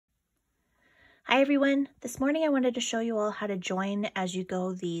Hi everyone, this morning I wanted to show you all how to join as you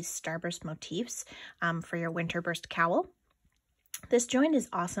go these Starburst motifs for your winter burst cowl. This join is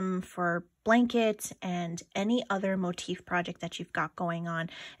awesome for blankets and any other motif project that you've got going on,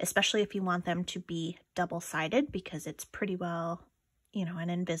 especially if you want them to be double-sided because it's pretty well, an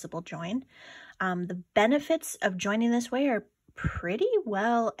invisible join. The benefits of joining this way are pretty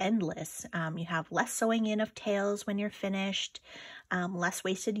well endless. You have less sewing in of tails when you're finished, less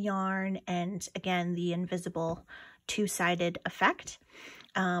wasted yarn, and again, the invisible two-sided effect.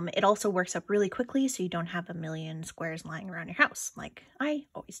 It also works up really quickly, so you don't have a million squares lying around your house, like I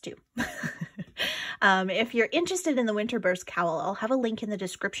always do. If you're interested in the Winter Burst Cowl, I'll have a link in the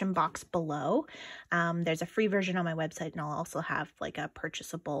description box below. There's a free version on my website, and I'll also have like a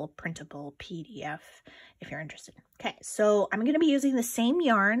purchasable, printable PDF if you're interested. Okay, so I'm going to be using the same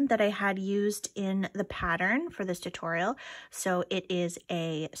yarn that I had used in the pattern for this tutorial. So it is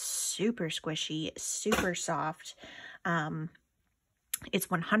a super squishy, super soft, it's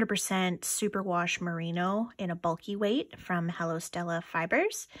 100% Superwash Merino in a bulky weight from Hello Stella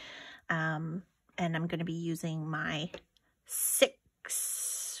Fibres. And I'm going to be using my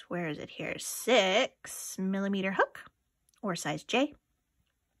 6 millimeter hook or size J.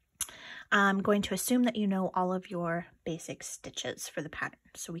 I'm going to assume that you know all of your basic stitches for the pattern,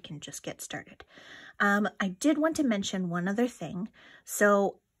 so we can just get started. I did want to mention one other thing.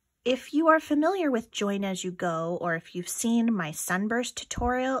 So if you are familiar with Join As You Go, or if you've seen my Sunburst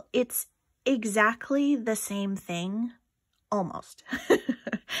tutorial, it's exactly the same thing, almost.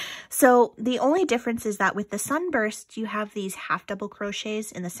 So the only difference is that with the Sunburst, you have these half double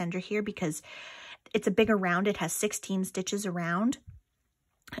crochets in the center here because it's a bigger round. It has 16 stitches around.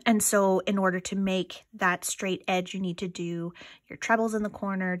 And so in order to make that straight edge, you need to do your trebles in the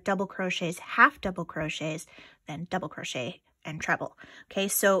corner, double crochets, half double crochets, then double crochet and treble. Okay,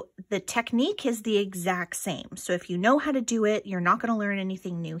 so the technique is the exact same. So if you know how to do it, you're not going to learn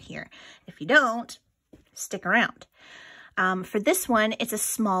anything new here. If you don't, stick around. For this one, it's a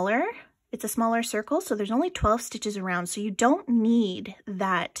smaller circle, so there's only 12 stitches around, so you don't need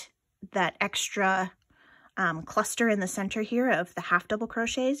that extra cluster in the center here of the half double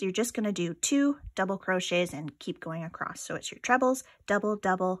crochets. You're just going to do 2 double crochets and keep going across. So it's your trebles, double,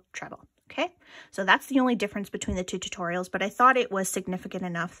 double, treble. Okay, so that's the only difference between the two tutorials, but I thought it was significant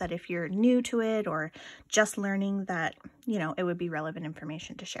enough that if you're new to it or just learning that, it would be relevant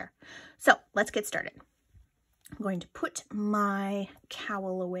information to share. So let's get started. I'm going to put my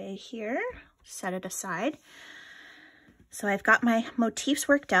cowl away here, set it aside. So I've got my motifs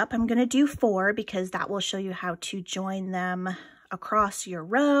worked up. I'm going to do 4 because that will show you how to join them across your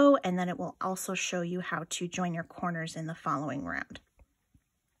row, and then it will also show you how to join your corners in the following round.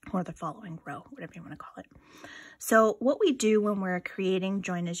 Or the following row, whatever you want to call it. So what we do when we're creating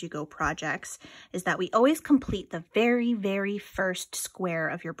Join As You Go projects is that we always complete the very, very first square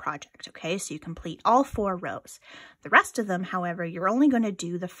of your project, okay? So you complete all 4 rows. The rest of them, however, you're only going to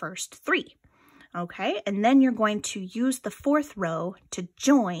do the first 3, okay? And then you're going to use the 4th row to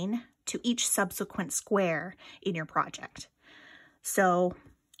join to each subsequent square in your project. So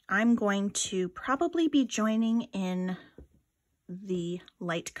I'm going to probably be joining in the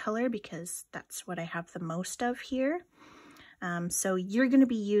light color because that's what I have the most of here. So you're going to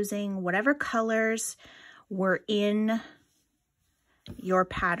be using whatever colors were in your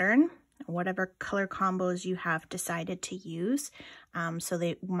pattern, whatever color combos you have decided to use. So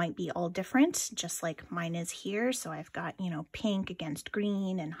they might be all different, just like mine is here. So I've got, pink against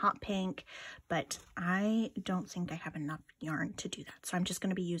green and hot pink, but I don't think I have enough yarn to do that. So I'm just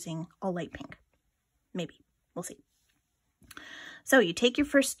going to be using all light pink. Maybe. We'll see. So you take your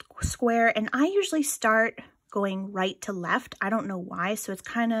first square, and I usually start going right to left. I don't know why, so it's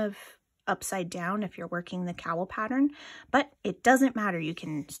kind of upside down if you're working the cowl pattern, but it doesn't matter. You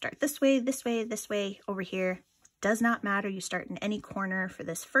can start this way, this way, this way, over here. Does not matter. You start in any corner for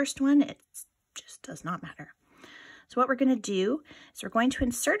this first one. It just does not matter. So what we're going to do is we're going to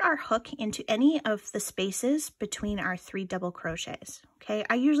insert our hook into any of the spaces between our 3 double crochets. Okay,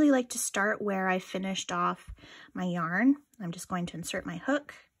 I usually like to start where I finished off my yarn. I'm just going to insert my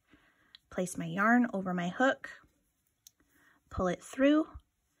hook, place my yarn over my hook, pull it through,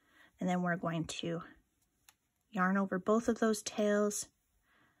 and then we're going to yarn over both of those tails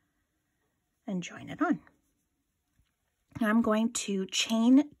and join it on. Now I'm going to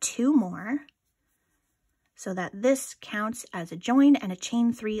chain 2 more so that this counts as a join and a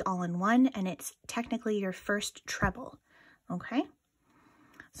chain 3 all in one, and it's technically your first treble, okay?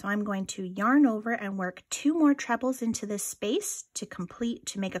 So I'm going to yarn over and work 2 more trebles into this space to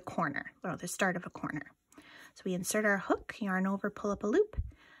make a corner, or the start of a corner. So we insert our hook, yarn over, pull up a loop,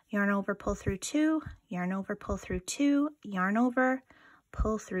 yarn over, pull through 2, yarn over, pull through 2, yarn over,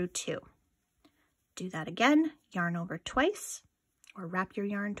 pull through 2. Do that again, yarn over twice, or wrap your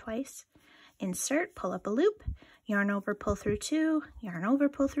yarn twice. Insert, pull up a loop, yarn over, pull through 2, yarn over,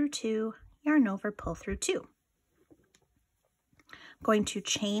 pull through 2, yarn over, pull through 2. I'm going to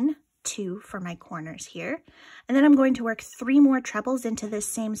chain 2 for my corners here, and then I'm going to work 3 more trebles into this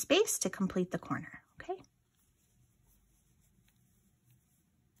same space to complete the corner, okay?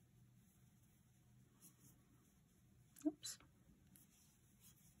 Oops.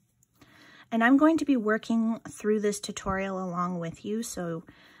 And I'm going to be working through this tutorial along with you, so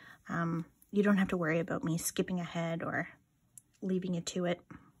you don't have to worry about me skipping ahead or leaving you to it.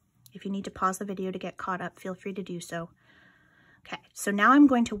 If you need to pause the video to get caught up, feel free to do so. Okay, so now I'm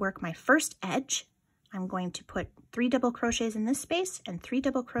going to work my first edge. I'm going to put 3 double crochets in this space and 3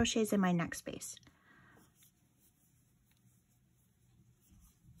 double crochets in my next space.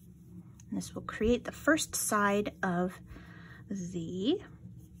 And this will create the first side of the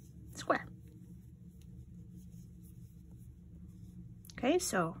square. Okay,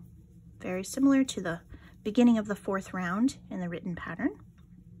 so very similar to the beginning of the 4th round in the written pattern.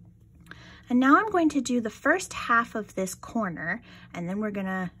 And now I'm going to do the first half of this corner, and then we're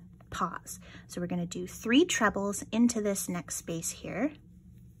gonna pause. So we're gonna do 3 trebles into this next space here.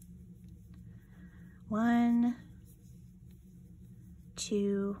 1,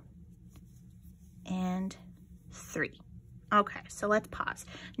 2, and 3. Okay, so let's pause.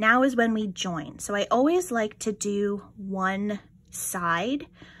 Now is when we join. So I always like to do one side.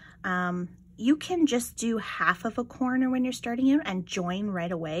 You can just do half of a corner when you're starting out and join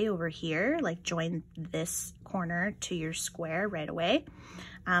right away over here, like join this corner to your square right away.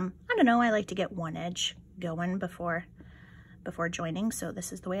 I don't know, I like to get one edge going before joining, so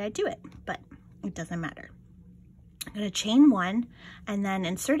this is the way I do it, but it doesn't matter. I'm going to chain 1 and then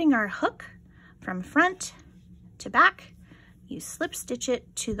inserting our hook from front to back, you slip stitch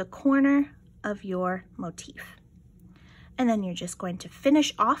it to the corner of your motif. And then you're just going to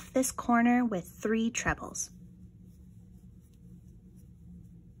finish off this corner with 3 trebles.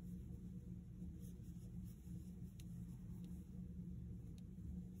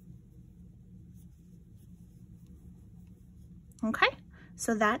 Okay,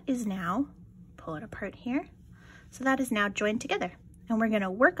 so that is now, pull it apart here. So that is now joined together. And we're going to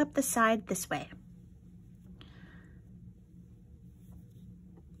work up the side this way.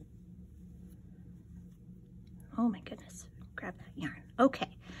 Oh my goodness, grab that yarn. Okay,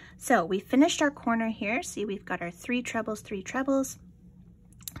 so we finished our corner here. See, we've got our 3 trebles, 3 trebles.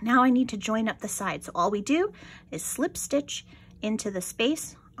 Now I need to join up the side. So all we do is slip stitch into the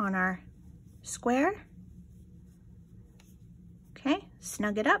space on our square. Okay,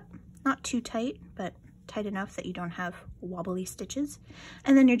 snug it up, not too tight, but tight enough that you don't have wobbly stitches.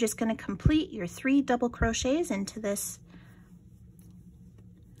 And then you're just going to complete your 3 double crochets into this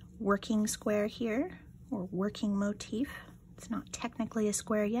working square here, or working motif. It's not technically a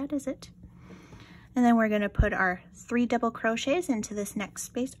square yet, is it? And then we're going to put our 3 double crochets into this next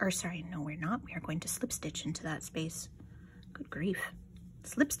space, or sorry, no we're not. We are going to slip stitch into that space. Good grief.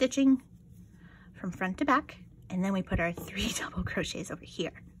 Slip stitching from front to back, and then we put our 3 double crochets over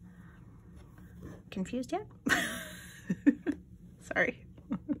here. Confused yet? Sorry.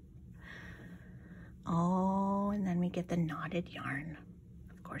 Oh, and then we get the knotted yarn.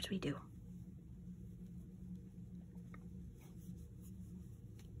 Of course we do.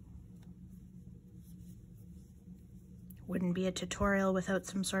 Wouldn't be a tutorial without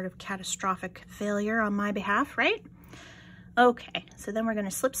some sort of catastrophic failure on my behalf, right? Okay, so then we're going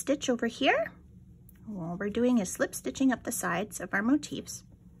to slip stitch over here. All we're doing is slip stitching up the sides of our motifs.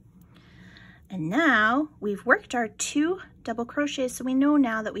 And now we've worked our 2 double crochets, so we know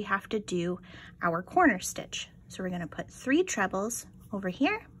now that we have to do our corner stitch. So we're going to put 3 trebles over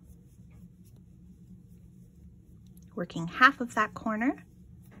here, working half of that corner.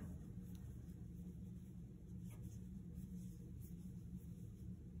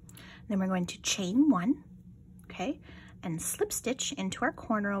 Then we're going to chain 1, okay, and slip stitch into our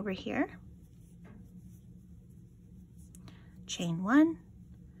corner over here. Chain 1,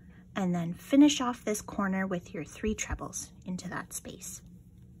 and then finish off this corner with your 3 trebles into that space.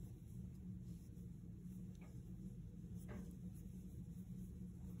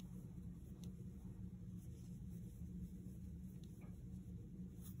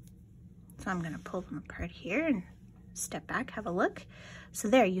 So I'm going to pull them apart here and step back, have a look. So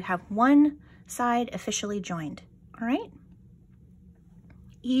there you have one side officially joined. All right,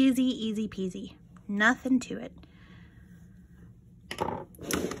 easy, easy peasy, nothing to it.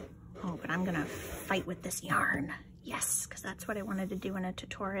 Oh, but I'm gonna fight with this yarn. Yes, because that's what I wanted to do in a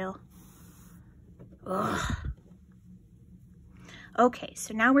tutorial. Ugh. Okay,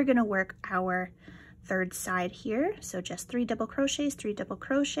 so now we're going to work our third side here. So just 3 double crochets, 3 double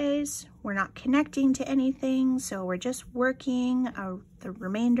crochets. We're not connecting to anything, so we're just working the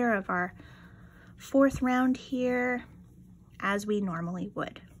remainder of our 4th round here as we normally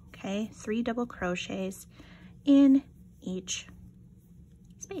would. Okay, 3 double crochets in each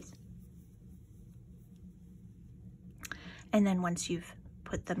space. And then once you've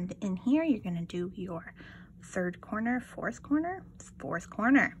put them in here, you're going to do your 3rd corner, 4th corner, 4th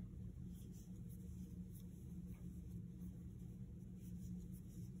corner.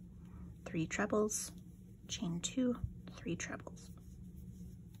 Three trebles, chain 2, 3 trebles.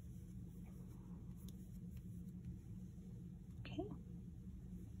 Okay.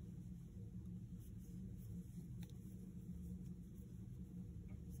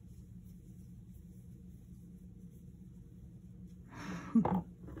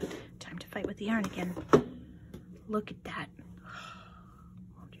 Time to fight with the yarn again. Look at that.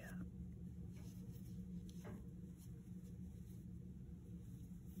 Oh, dear.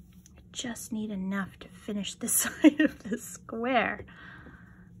 I just need enough to finish this side of the square.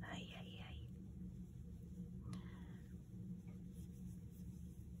 Ay, ay, ay.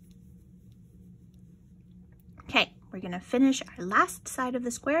 Okay, we're going to finish our last side of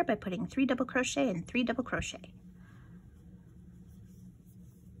the square by putting 3 double crochet and 3 double crochet.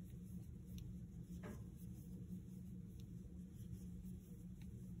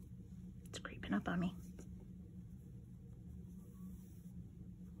 Up on me.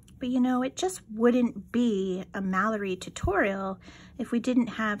 But you know, it just wouldn't be a Mallory tutorial if we didn't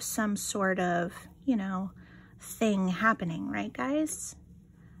have some sort of, you know, thing happening, right guys?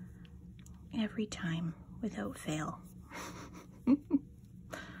 Every time without fail. I'm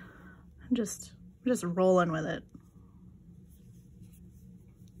just rolling with it.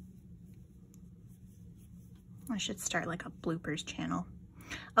 I should start like a bloopers channel.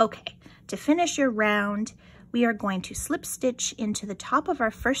 Okay, to finish your round, we are going to slip stitch into the top of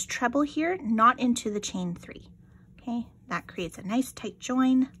our first treble here, not into the chain 3. Okay, that creates a nice tight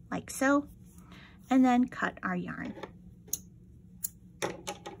join like so, and then cut our yarn.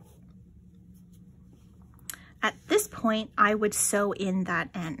 At this point, I would sew in that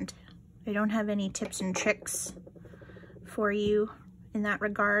end. I don't have any tips and tricks for you in that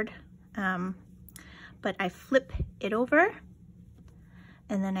regard, but I flip it over.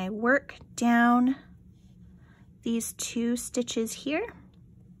 And then I work down these 2 stitches here.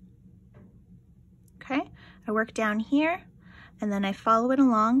 Okay, I work down here and then I follow it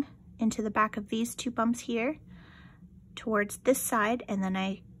along into the back of these 2 bumps here towards this side, and then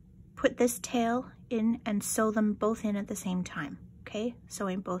I put this tail in and sew them both in at the same time. Okay,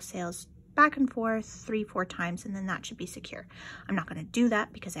 sewing both sails back and forth 3-4 times, and then that should be secure. I'm not going to do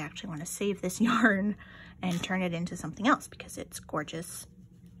that because I actually want to save this yarn and turn it into something else because it's gorgeous.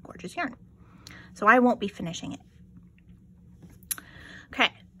 Gorgeous yarn. So I won't be finishing it. Okay,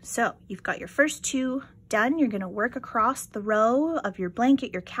 so you've got your first 2 done. You're going to work across the row of your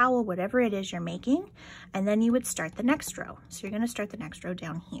blanket, your cowl, whatever it is you're making, and then you would start the next row. So you're going to start the next row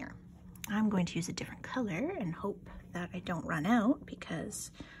down here. I'm going to use a different color and hope that I don't run out because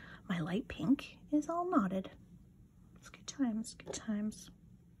my light pink is all knotted. It's good times, good times.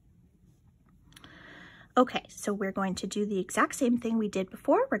 Okay, so we're going to do the exact same thing we did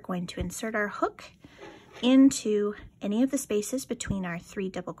before. We're going to insert our hook into any of the spaces between our 3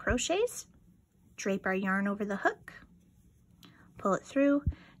 double crochets, drape our yarn over the hook, pull it through,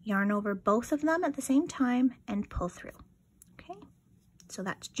 yarn over both of them at the same time, and pull through. Okay, so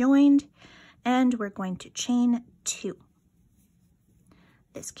that's joined, and we're going to chain 2.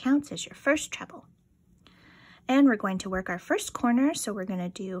 This counts as your first treble. And we're going to work our first corner, so we're going to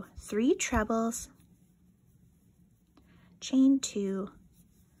do 3 trebles, chain 2,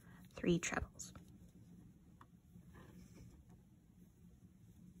 3 trebles.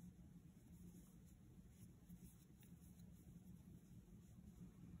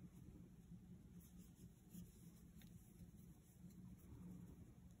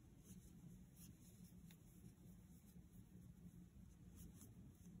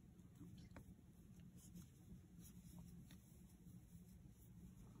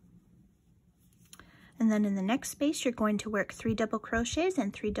 And then in the next space, you're going to work 3 double crochets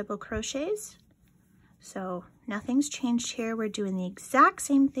and 3 double crochets. So nothing's changed here. We're doing the exact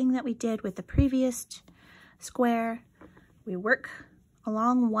same thing that we did with the previous square. We work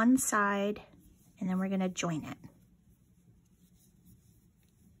along one side and then we're going to join it.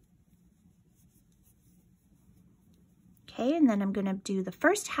 Okay, and then I'm going to do the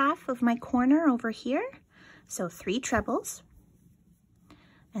first half of my corner over here. So 3 trebles,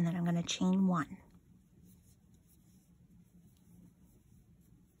 and then I'm going to chain 1.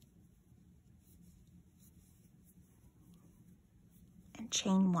 And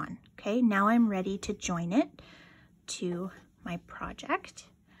chain 1. Okay, now I'm ready to join it to my project.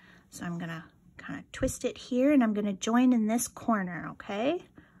 So I'm going to kind of twist it here, and I'm going to join in this corner, okay?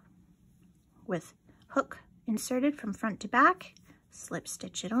 With hook inserted from front to back, slip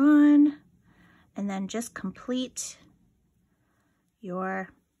stitch it on, and then just complete your,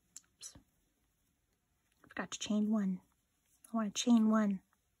 oops, I forgot to chain 1. I want to chain 1,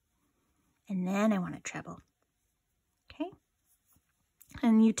 and then I want to treble, okay?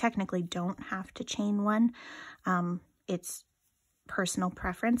 And you technically don't have to chain 1. It's personal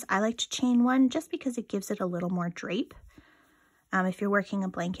preference. I like to chain 1 just because it gives it a little more drape. If you're working a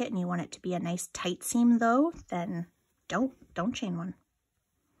blanket and you want it to be a nice tight seam though, then don't chain 1.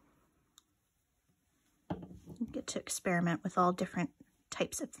 You get to experiment with all different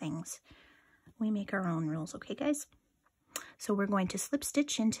types of things. We make our own rules, okay guys? So we're going to slip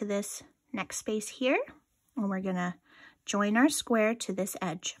stitch into this next space here, and we're gonna join our square to this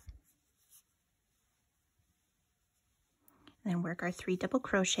edge. Then work our 3 double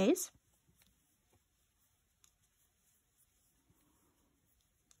crochets.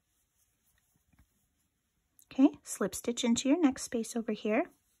 Okay, slip stitch into your next space over here.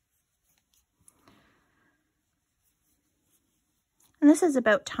 And this is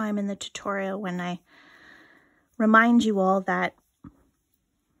about time in the tutorial when I remind you all that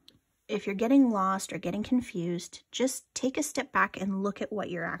if you're getting lost or getting confused, just take a step back and look at what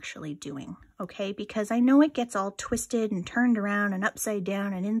you're actually doing, okay? Because I know it gets all twisted and turned around and upside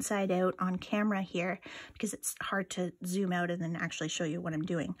down and inside out on camera here because it's hard to zoom out and then actually show you what I'm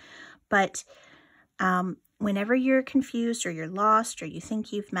doing. But whenever you're confused or you're lost or you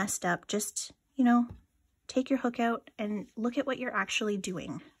think you've messed up, just, you know, take your hook out and look at what you're actually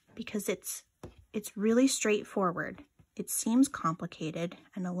doing, because it's really straightforward. It seems complicated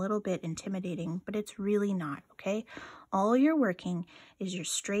and a little bit intimidating, but it's really not, okay? All you're working is your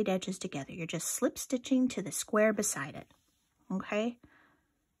straight edges together. You're just slip stitching to the square beside it, okay?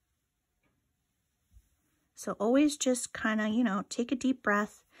 So always just kind of, you know, take a deep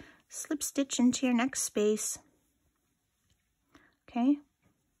breath, slip stitch into your next space, okay?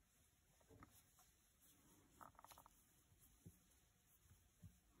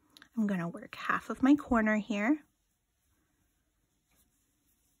 I'm going to work half of my corner here.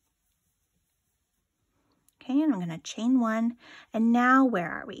 Okay, and I'm going to chain 1, and now where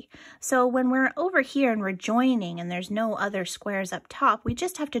are we? So when we're over here and we're joining and there's no other squares up top, we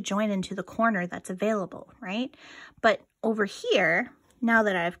just have to join into the corner that's available, right? But over here, now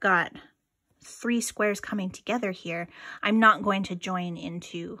that I've got 3 squares coming together here, I'm not going to join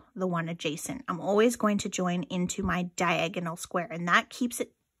into the one adjacent. I'm always going to join into my diagonal square, and that keeps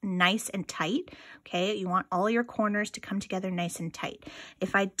it nice and tight, okay? You want all your corners to come together nice and tight.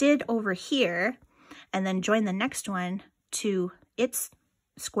 If I did over here and then join the next one to its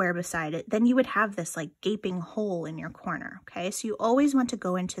square beside it, then you would have this like gaping hole in your corner, okay? So you always want to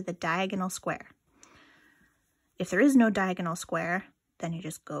go into the diagonal square. If there is no diagonal square, then you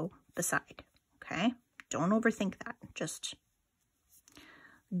just go beside, okay? Don't overthink that. Just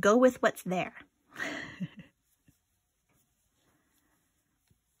go with what's there.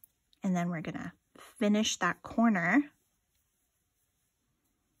 And then we're gonna finish that corner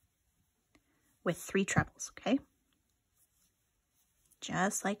with 3 trebles, okay?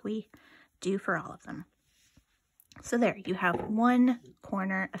 Just like we do for all of them. So there, you have 1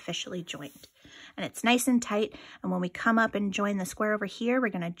 corner officially joined. And it's nice and tight, and when we come up and join the square over here, we're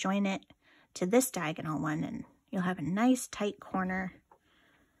gonna join it to this diagonal one, and you'll have a nice tight corner.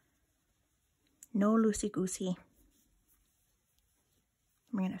 No loosey-goosey.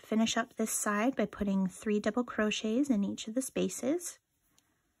 We're going to finish up this side by putting 3 double crochets in each of the spaces.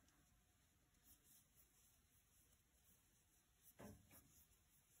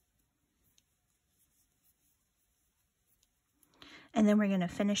 And then we're going to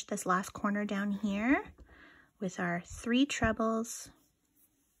finish this last corner down here with our 3 trebles.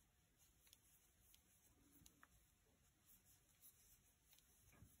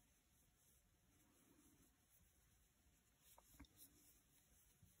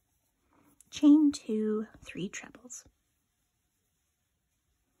 Chain 2, 3 trebles.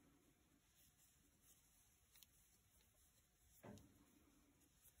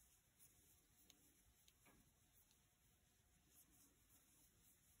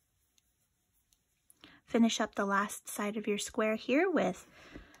 Finish up the last side of your square here with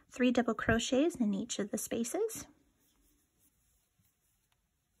 3 double crochets in each of the spaces.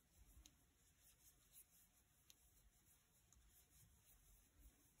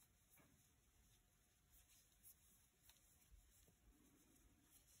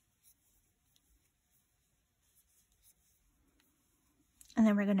 And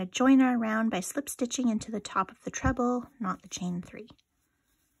then we're going to join our round by slip stitching into the top of the treble, not the chain 3.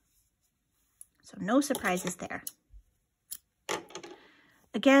 So no surprises there.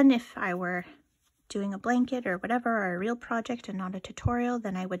 Again, if I were doing a blanket or whatever, or a real project and not a tutorial,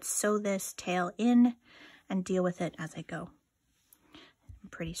 then I would sew this tail in and deal with it as I go. I'm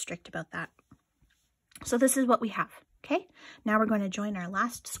pretty strict about that. So this is what we have. Okay, now we're going to join our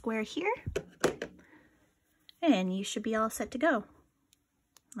last square here, and you should be all set to go.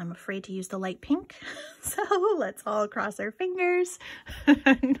 I'm afraid to use the light pink, so let's all cross our fingers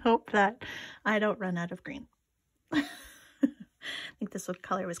and hope that I don't run out of green. I think this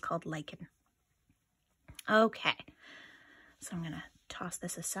color was called Lichen. Okay, so I'm going to toss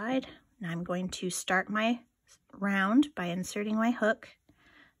this aside. Now I'm going to start my round by inserting my hook,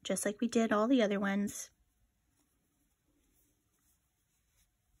 just like we did all the other ones.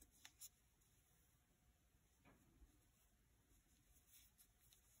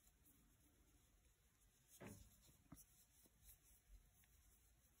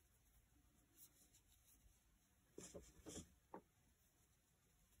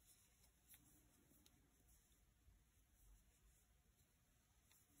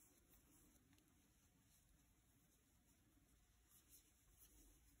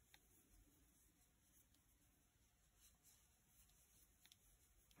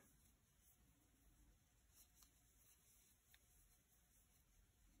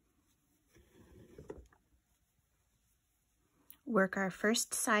 Work our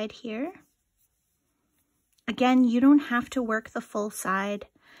first side here. Again, you don't have to work the full side.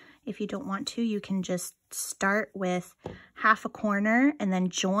 If you don't want to, you can just start with half a corner and then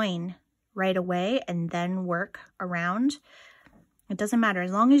join right away and then work around. It doesn't matter,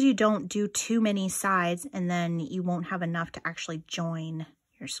 as long as you don't do too many sides, and then you won't have enough to actually join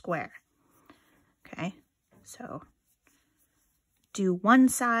your square. Okay, so do one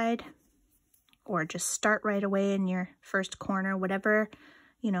side, or just start right away in your first corner, whatever,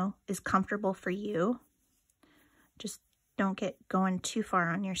 you know, is comfortable for you. Just don't get going too far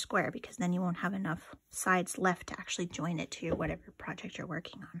on your square, because then you won't have enough sides left to actually join it to whatever project you're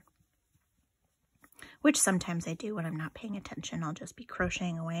working on. Which sometimes I do when I'm not paying attention. I'll just be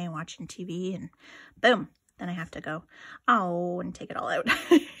crocheting away and watching TV, and boom, then I have to go, oh, and take it all out.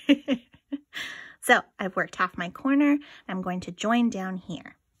 So I've worked half my corner. I'm going to join down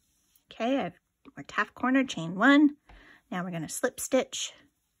here. Okay, I've worked half corner, chain 1. Now we're going to slip stitch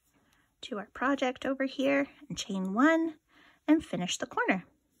to our project over here and chain 1 and finish the corner.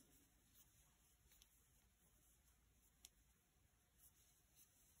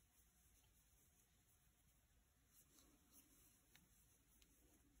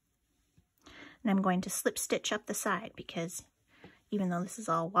 And I'm going to slip stitch up the side, because even though this is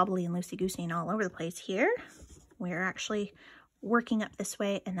all wobbly and loosey-goosey and all over the place here, we're actually working up this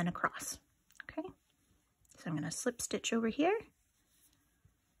way and then across. Okay, so I'm going to slip stitch over here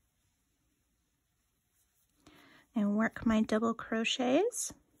and work my double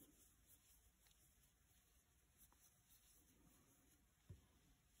crochets.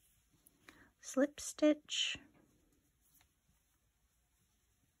 Slip stitch,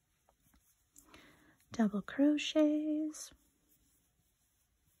 double crochets.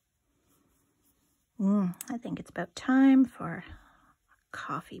 I think it's about time for a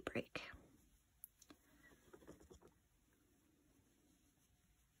coffee break.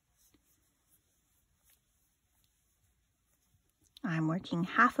 I'm working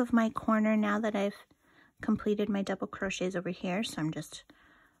half of my corner now that I've completed my double crochets over here, so I'm just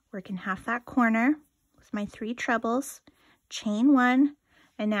working half that corner with my 3 trebles, chain 1,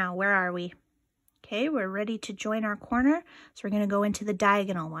 and now where are we? Okay, we're ready to join our corner, so we're going to go into the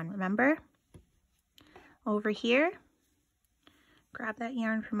diagonal one, remember? Over here, grab that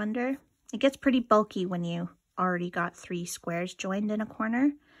yarn from under. It gets pretty bulky when you already got 3 squares joined in a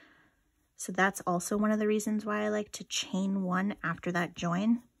corner. So that's also one of the reasons why I like to chain 1 after that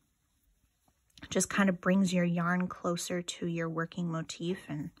join. It just kind of brings your yarn closer to your working motif,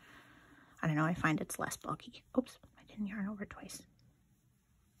 and I don't know, I find it's less bulky. Oops, I didn't yarn over twice.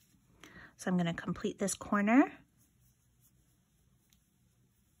 So I'm going to complete this corner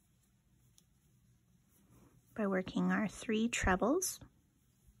by working our 3 trebles.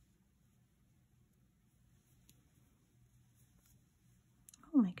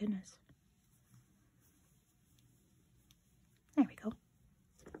 Oh my goodness. There we go.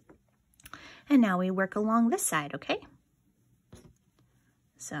 And now we work along this side, okay?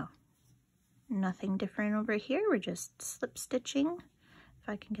 So nothing different over here. We're just slip stitching, if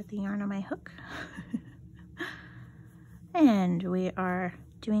I can get the yarn on my hook. And we are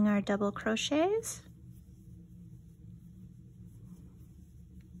doing our double crochets.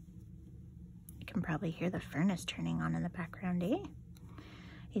 probably hear the furnace turning on in the background, eh?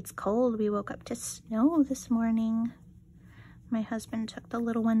 It's cold. We woke up to snow this morning. My husband took the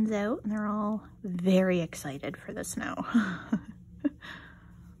little ones out and they're all very excited for the snow.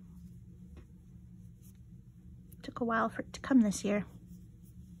 Took a while for it to come this year.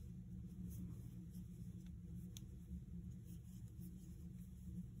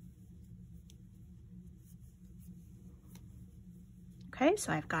 Okay,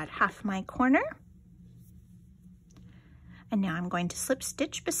 so I've got half my corner. And now I'm going to slip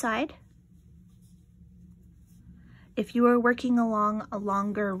stitch beside. If you were working along a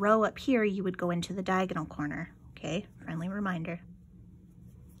longer row up here, you would go into the diagonal corner. Okay, friendly reminder.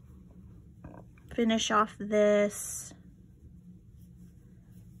 Finish off this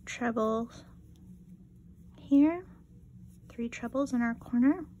treble here. 3 trebles in our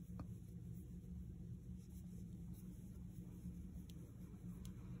corner.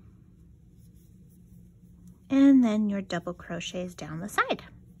 And then your double crochets down the side.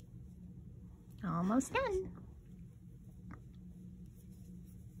 Almost done.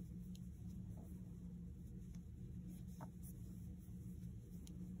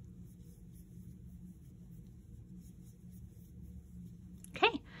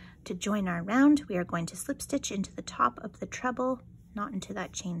 Okay, to join our round, we are going to slip stitch into the top of the treble, not into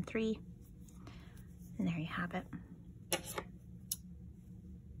that chain 3. And there you have it.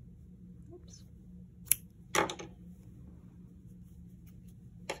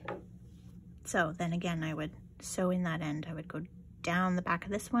 So then again, I would sew in that end. I would go down the back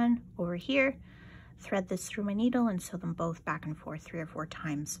of this one, over here, thread this through my needle and sew them both back and forth 3 or 4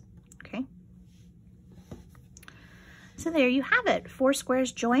 times, okay? So there you have it, 4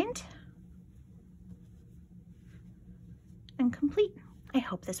 squares joined and complete. I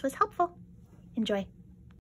hope this was helpful. Enjoy.